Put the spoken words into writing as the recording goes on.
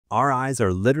Our eyes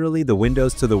are literally the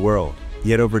windows to the world,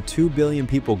 yet over 2 billion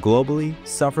people globally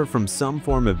suffer from some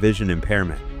form of vision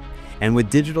impairment. And with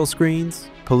digital screens,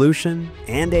 pollution,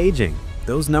 and aging,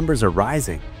 those numbers are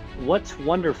rising. What's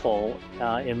wonderful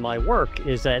in my work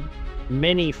is that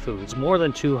many foods, more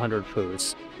than 200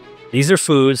 foods, these are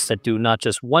foods that do not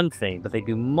just one thing, but they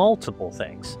do multiple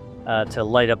things to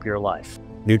light up your life.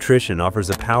 Nutrition offers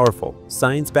a powerful,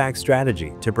 science-backed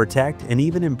strategy to protect and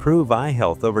even improve eye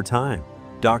health over time.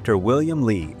 Dr. William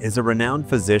Li is a renowned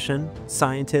physician,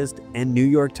 scientist, and New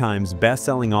York Times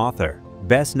best-selling author,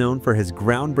 best known for his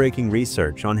groundbreaking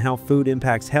research on how food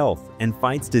impacts health and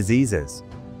fights diseases.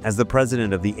 As the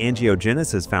president of the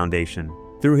Angiogenesis Foundation,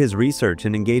 through his research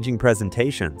and engaging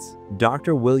presentations,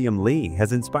 Dr. William Li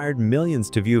has inspired millions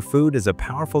to view food as a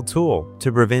powerful tool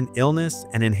to prevent illness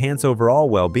and enhance overall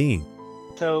well-being.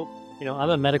 So, I'm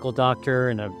a medical doctor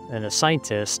and a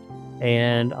scientist,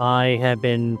 and I have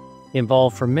been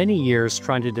involved for many years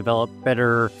trying to develop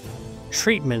better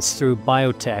treatments through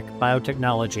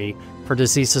biotechnology for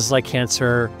diseases like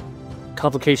cancer,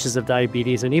 complications of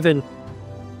diabetes, and even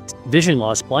vision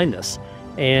loss, blindness.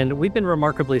 And we've been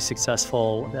remarkably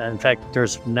successful. In fact,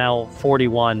 there's now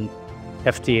 41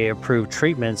 FDA-approved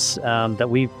treatments that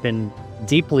we've been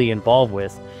deeply involved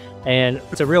with. And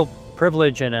it's a real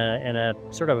privilege and a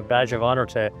sort of a badge of honor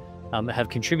to have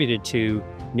contributed to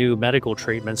new medical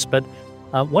treatments. But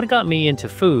what got me into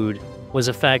food was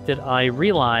the fact that I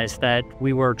realized that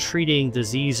we were treating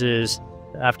diseases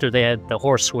after the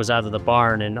horse was out of the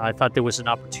barn, and I thought there was an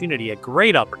opportunity, a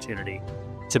great opportunity,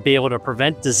 to be able to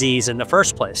prevent disease in the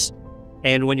first place.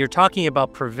 And when you're talking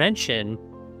about prevention,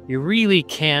 you really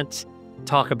can't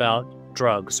talk about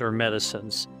drugs or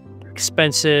medicines. They're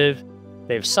expensive,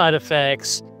 they have side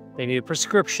effects, they need a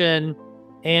prescription,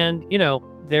 and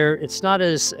it's not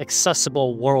as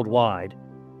accessible worldwide.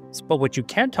 But what you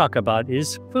can talk about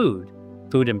is food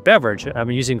and beverage.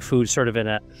 I'm using food sort of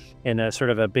in a sort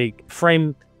of a big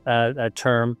frame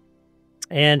term.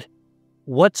 And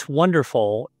what's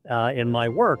wonderful in my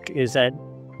work is that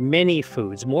many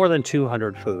foods, more than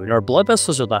 200 foods, our blood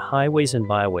vessels are the highways and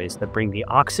byways that bring the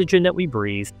oxygen that we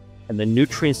breathe and the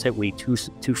nutrients that we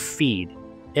to feed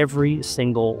every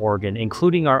single organ,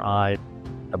 including our eye.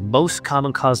 The most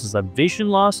common causes of vision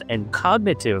loss and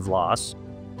cognitive loss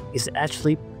is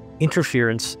actually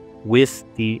interference with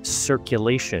the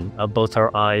circulation of both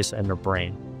our eyes and our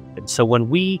brain. And so when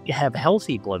we have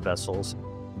healthy blood vessels,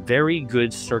 very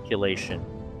good circulation,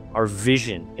 our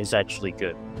vision is actually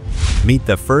good. Meet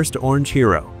the first orange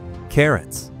hero,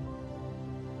 carrots.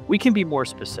 We can be more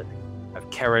specific. We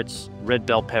have carrots, red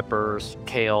bell peppers,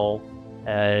 kale,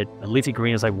 leafy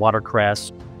greens like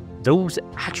watercress. Those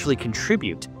actually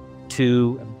contribute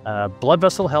to blood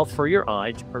vessel health for your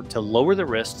eye, to lower the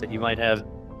risk that you might have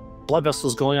blood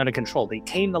vessels going out of control. They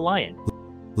tame the lion.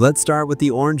 Let's start with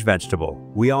the orange vegetable.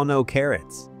 We all know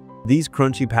carrots. These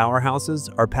crunchy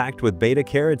powerhouses are packed with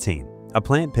beta-carotene, a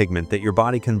plant pigment that your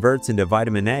body converts into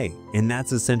vitamin A, and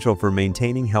that's essential for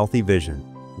maintaining healthy vision.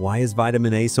 Why is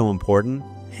vitamin A so important?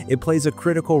 It plays a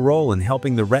critical role in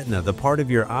helping the retina, the part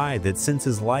of your eye that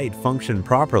senses light, function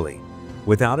properly.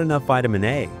 Without enough vitamin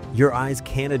A, your eyes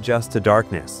can't adjust to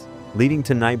darkness, leading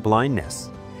to night blindness.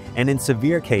 And in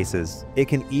severe cases, it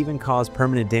can even cause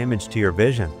permanent damage to your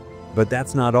vision. But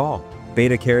that's not all.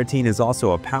 Beta-carotene is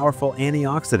also a powerful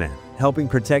antioxidant, helping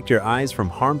protect your eyes from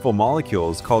harmful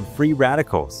molecules called free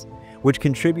radicals, which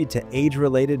contribute to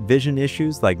age-related vision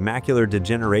issues like macular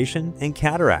degeneration and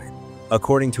cataract.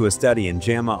 According to a study in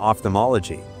JAMA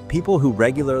Ophthalmology, people who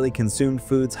regularly consumed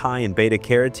foods high in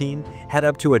beta-carotene had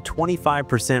up to a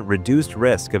 25% reduced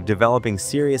risk of developing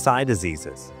serious eye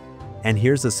diseases. And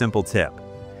here's a simple tip.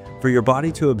 For your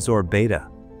body to absorb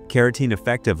beta-carotene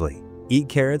effectively, eat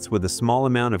carrots with a small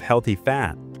amount of healthy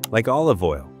fat, like olive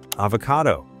oil,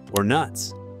 avocado, or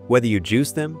nuts. Whether you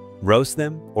juice them, roast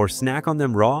them, or snack on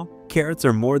them raw, carrots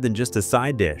are more than just a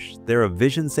side dish. They're a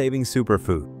vision-saving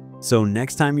superfood. So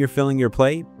next time you're filling your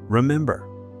plate, remember,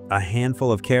 a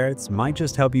handful of carrots might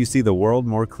just help you see the world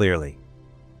more clearly.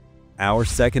 Our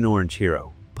second orange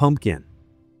hero, pumpkin.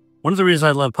 One of the reasons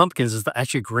I love pumpkins is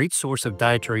actually a great source of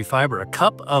dietary fiber. A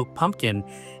cup of pumpkin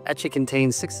actually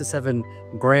contains 6 to 7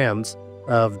 grams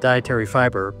of dietary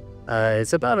fiber.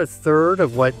 It's about a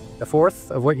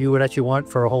fourth of what you would actually want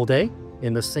for a whole day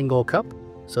in a single cup.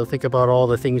 So think about all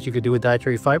the things you could do with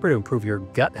dietary fiber to improve your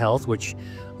gut health, which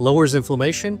lowers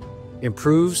inflammation,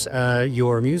 improves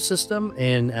your immune system,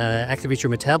 and activates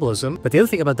your metabolism. But the other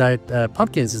thing about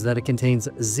pumpkins is that it contains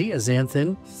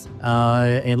zeaxanthin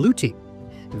and lutein.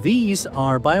 These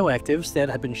are bioactives that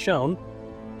have been shown,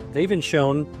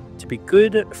 to be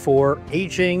good for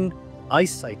aging,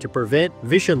 eyesight to prevent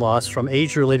vision loss from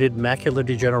age-related macular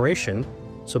degeneration.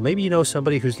 So maybe you know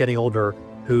somebody who's getting older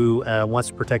who wants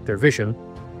to protect their vision,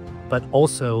 but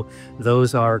also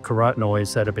those are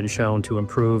carotenoids that have been shown to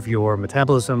improve your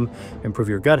metabolism, improve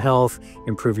your gut health,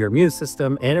 improve your immune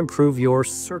system, and improve your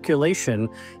circulation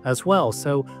as well.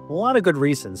 So a lot of good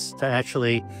reasons to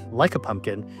actually like a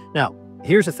pumpkin. Now,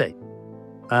 here's the thing.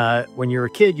 When you're a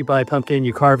kid, you buy a pumpkin,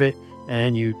 you carve it,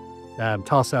 and you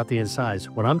toss out the insides.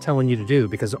 What I'm telling you to do,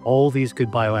 because of all these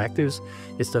good bioactives,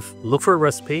 is to look for a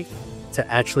recipe to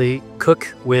actually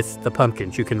cook with the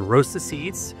pumpkins. You can roast the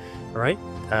seeds, all right?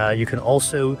 You can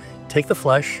also take the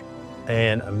flesh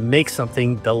and make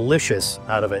something delicious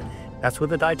out of it. That's where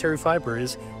the dietary fiber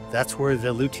is. That's where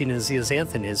the lutein and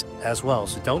zeaxanthin is as well.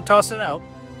 So don't toss it out,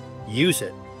 use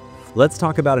it. Let's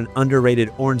talk about an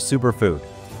underrated orange superfood,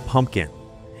 pumpkin.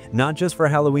 Not just for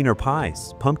Halloween or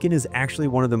pies, pumpkin is actually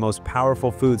one of the most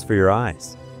powerful foods for your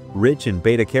eyes. Rich in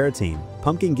beta-carotene,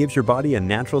 pumpkin gives your body a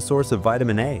natural source of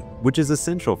vitamin A, which is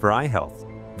essential for eye health.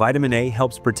 Vitamin A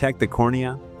helps protect the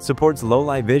cornea, supports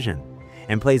low-light vision,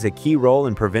 and plays a key role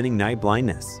in preventing night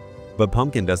blindness. But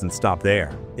pumpkin doesn't stop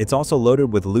there. It's also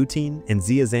loaded with lutein and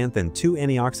zeaxanthin, two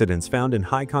antioxidants found in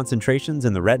high concentrations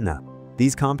in the retina.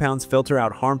 These compounds filter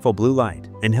out harmful blue light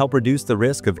and help reduce the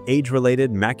risk of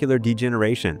age-related macular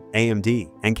degeneration, AMD,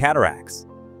 and cataracts.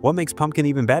 What makes pumpkin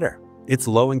even better? It's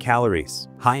low in calories,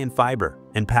 high in fiber,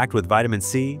 and packed with vitamin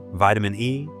C, vitamin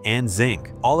E, and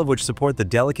zinc, all of which support the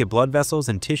delicate blood vessels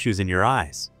and tissues in your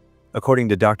eyes. According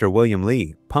to Dr. William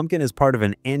Lee, pumpkin is part of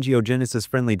an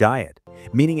angiogenesis-friendly diet,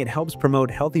 meaning it helps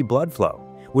promote healthy blood flow,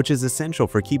 which is essential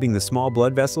for keeping the small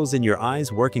blood vessels in your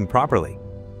eyes working properly.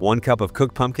 1 cup of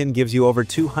cooked pumpkin gives you over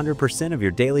 200% of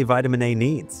your daily vitamin A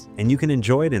needs, and you can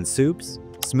enjoy it in soups,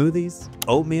 smoothies,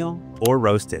 oatmeal, or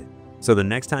roasted. So the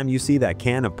next time you see that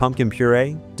can of pumpkin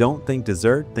puree, don't think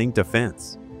dessert, think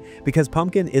defense. Because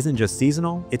pumpkin isn't just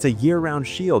seasonal, it's a year-round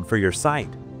shield for your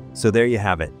sight. So there you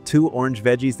have it, 2 orange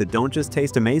veggies that don't just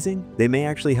taste amazing, they may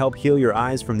actually help heal your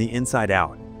eyes from the inside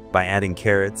out. By adding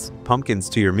carrots, pumpkins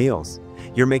to your meals,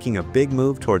 you're making a big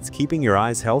move towards keeping your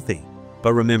eyes healthy.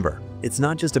 But remember, it's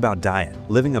not just about diet.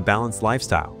 Living a balanced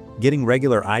lifestyle, getting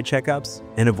regular eye checkups,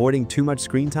 and avoiding too much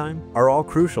screen time are all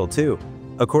crucial too.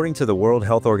 According to the World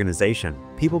Health Organization,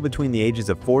 people between the ages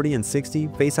of 40 and 60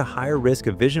 face a higher risk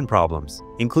of vision problems,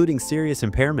 including serious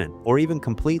impairment or even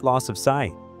complete loss of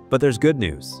sight. But there's good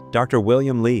news. Dr.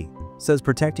 William Lee says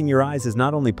protecting your eyes is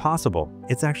not only possible,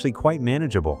 it's actually quite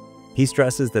manageable. He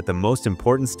stresses that the most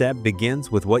important step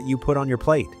begins with what you put on your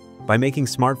plate. By making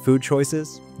smart food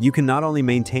choices, you can not only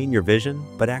maintain your vision,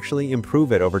 but actually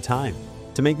improve it over time.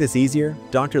 To make this easier,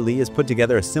 Dr. Lee has put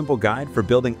together a simple guide for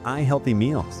building eye-healthy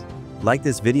meals. Like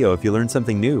this video if you learned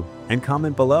something new, and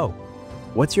comment below.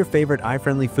 What's your favorite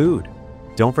eye-friendly food?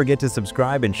 Don't forget to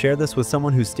subscribe and share this with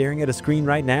someone who's staring at a screen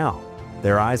right now.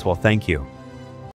 Their eyes will thank you.